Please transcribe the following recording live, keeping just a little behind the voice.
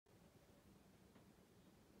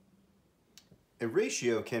A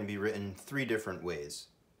ratio can be written three different ways.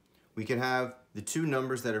 We can have the two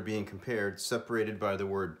numbers that are being compared separated by the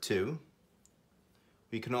word 2.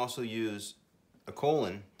 We can also use a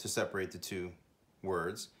colon to separate the two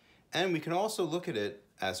words, and we can also look at it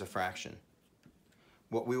as a fraction.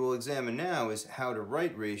 What we will examine now is how to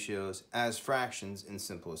write ratios as fractions in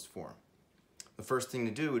simplest form. The first thing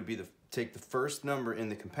to do would be to take the first number in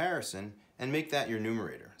the comparison and make that your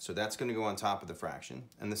numerator. So that's going to go on top of the fraction,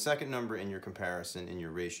 and the second number in your comparison in your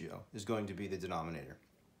ratio is going to be the denominator.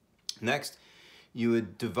 Next, you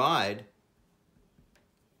would divide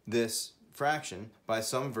this fraction by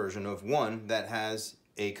some version of 1 that has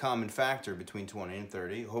a common factor between 20 and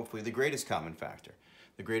 30, hopefully the greatest common factor.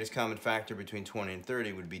 The greatest common factor between 20 and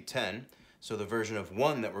 30 would be 10, so the version of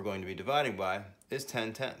 1 that we're going to be dividing by is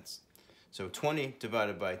 10 tenths. So 20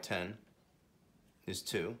 divided by 10 is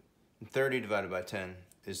 2, and 30 divided by 10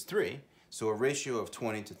 is 3, so a ratio of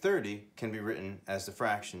 20 to 30 can be written as the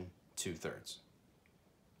fraction 2/3.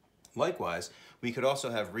 Likewise, we could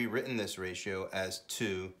also have rewritten this ratio as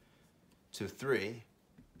 2 to 3,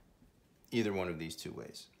 either one of these two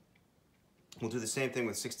ways. We'll do the same thing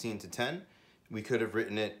with 16 to 10. We could have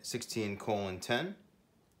written it 16:10,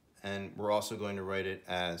 and we're also going to write it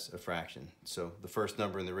as a fraction. So the first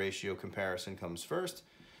number in the ratio comparison comes first.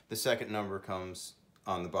 The second number comes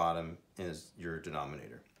on the bottom as your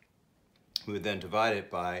denominator. We would then divide it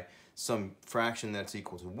by some fraction that's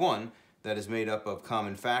equal to 1 that is made up of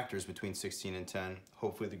common factors between 16 and 10,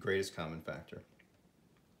 hopefully the greatest common factor,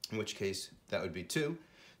 in which case that would be 2.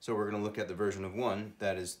 So we're going to look at the version of 1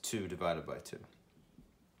 that is 2 divided by 2.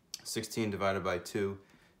 16 divided by 2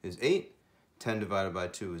 is 8. 10 divided by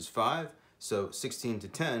 2 is 5. So 16 to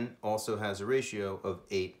 10 also has a ratio of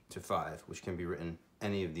 8 to 5, which can be written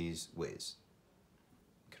any of these ways.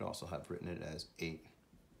 You could also have written it as 8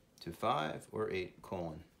 to 5 or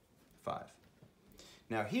 8:5.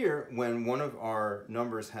 Now here, when one of our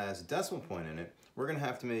numbers has a decimal point in it, we're going to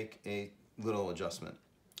have to make a little adjustment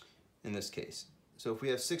in this case. So if we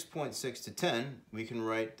have 6.6 to 10, we can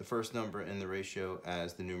write the first number in the ratio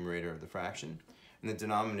as the numerator of the fraction, and the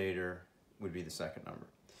denominator would be the second number.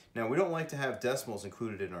 Now we don't like to have decimals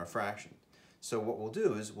included in our fraction, so what we'll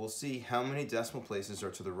do is we'll see how many decimal places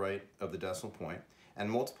are to the right of the decimal point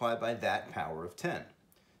and multiply by that power of 10.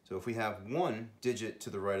 So if we have 1 digit to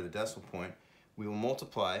the right of the decimal point, we will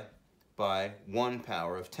multiply by 1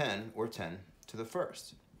 power of 10, or 10 to the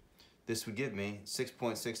first. This would give me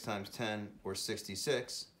 6.6 times 10, or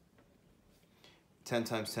 66. 10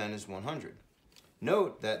 times 10 is 100.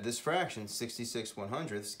 Note that this fraction,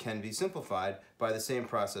 66/100ths, can be simplified by the same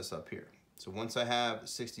process up here. So once I have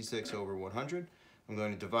 66 over 100, I'm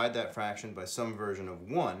going to divide that fraction by some version of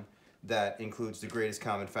 1 that includes the greatest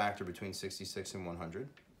common factor between 66 and 100,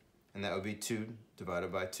 and that would be 2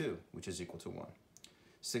 divided by 2, which is equal to 1.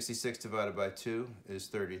 66 divided by 2 is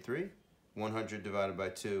 33. 100 divided by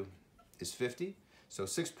 2 is 50. So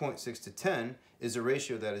 6.6 to 10 is a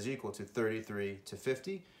ratio that is equal to 33 to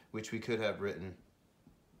 50, which we could have written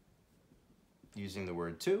using the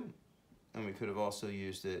word 2, and we could have also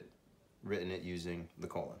written it using the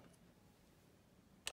colon.